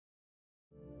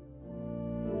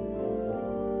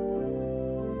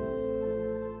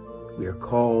we are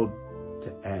called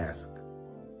to ask,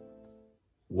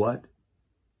 what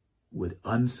would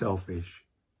unselfish,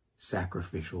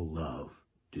 sacrificial love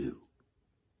do?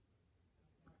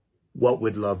 What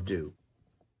would love do?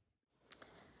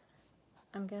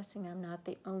 I'm guessing I'm not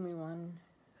the only one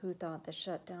who thought the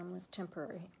shutdown was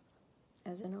temporary,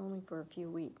 as in only for a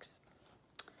few weeks.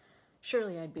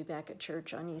 Surely I'd be back at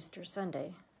church on Easter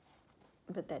Sunday,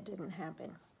 but that didn't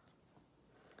happen.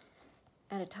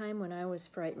 At a time when I was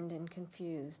frightened and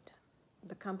confused,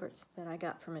 the comforts that I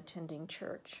got from attending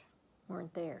church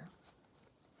weren't there.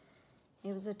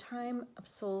 It was a time of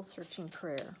soul-searching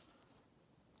prayer.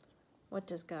 What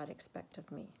does God expect of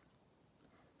me?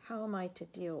 How am I to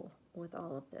deal with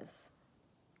all of this?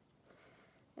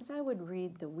 As I would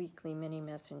read the weekly mini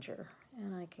messenger,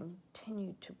 and I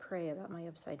continued to pray about my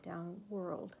upside-down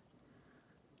world,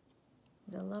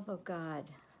 the love of God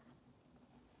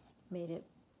made it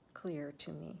clear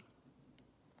to me.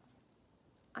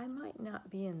 I might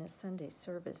not be in the Sunday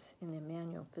service in the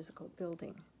Emmanuel physical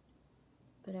building,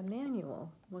 but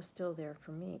Emmanuel was still there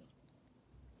for me.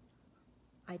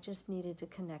 I just needed to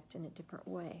connect in a different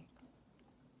way.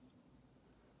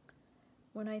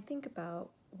 When I think about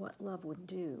what love would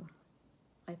do,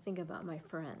 I think about my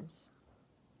friends.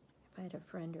 If I had a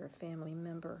friend or a family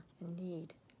member in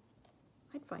need,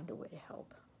 I'd find a way to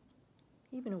help,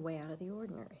 even a way out of the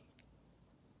ordinary.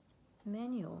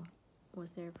 Emmanuel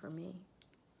was there for me.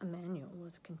 Emmanuel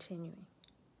was continuing,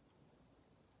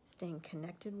 staying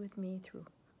connected with me through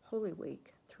Holy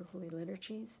Week, through Holy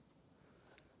Liturgies,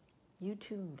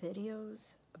 YouTube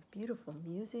videos of beautiful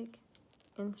music,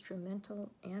 instrumental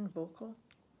and vocal,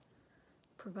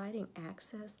 providing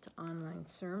access to online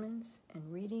sermons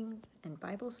and readings and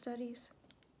Bible studies.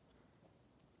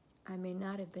 I may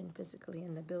not have been physically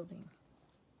in the building,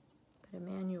 but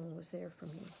Emmanuel was there for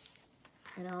me,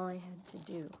 and all I had to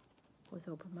do was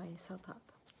open myself up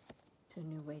to a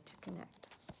new way to connect.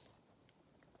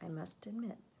 I must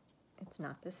admit, it's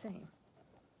not the same,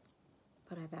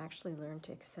 but I've actually learned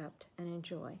to accept and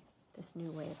enjoy this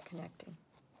new way of connecting.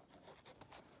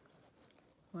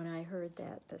 When I heard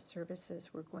that the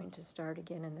services were going to start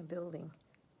again in the building,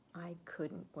 I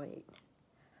couldn't wait.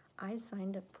 I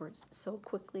signed up for it so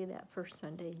quickly that first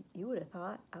Sunday, you would have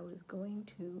thought I was going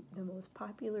to the most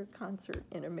popular concert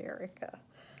in America.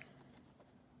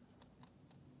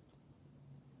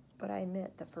 But I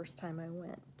admit, the first time I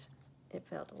went, it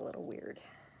felt a little weird.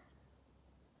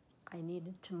 I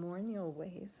needed to mourn the old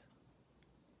ways,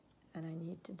 and I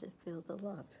needed to feel the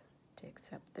love to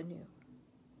accept the new.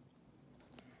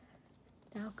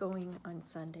 Now going on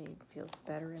Sunday feels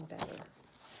better and better.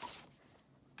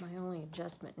 My only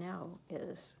adjustment now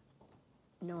is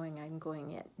knowing I'm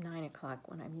going at 9 o'clock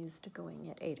when I'm used to going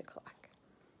at 8 o'clock.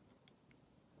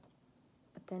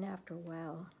 But then after a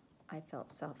while, I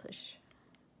felt selfish.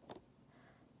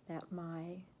 That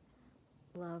my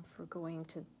love for going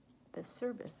to the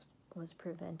service was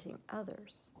preventing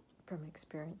others from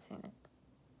experiencing it.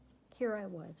 Here I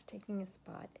was taking a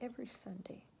spot every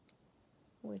Sunday,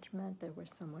 which meant there was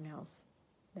someone else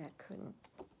that couldn't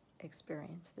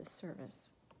experience this service.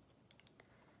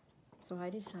 So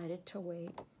I decided to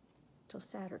wait till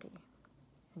Saturday,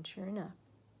 and sure enough,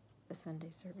 the Sunday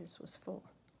service was full.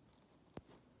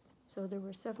 So there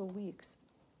were several weeks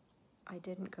I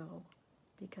didn't go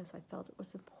because I felt it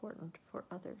was important for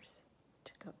others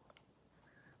to go.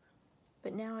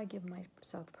 But now I give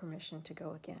myself permission to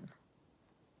go again.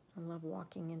 I love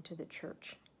walking into the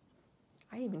church.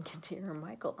 I even get to hear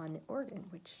Michael on the organ,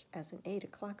 which as an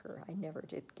 8 o'clocker I never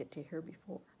did get to hear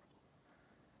before.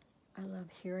 I love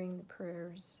hearing the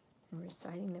prayers and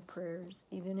reciting the prayers,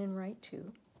 even in Rite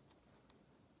 2.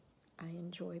 I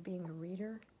enjoy being a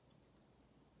reader,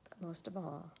 but most of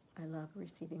all, I love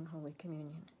receiving Holy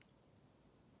Communion.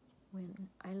 When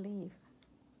I leave,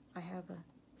 I have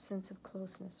a sense of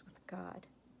closeness with God,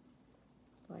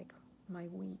 like my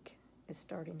week is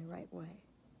starting the right way.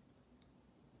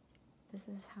 This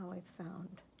is how I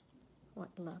found what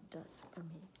love does for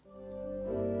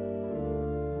me.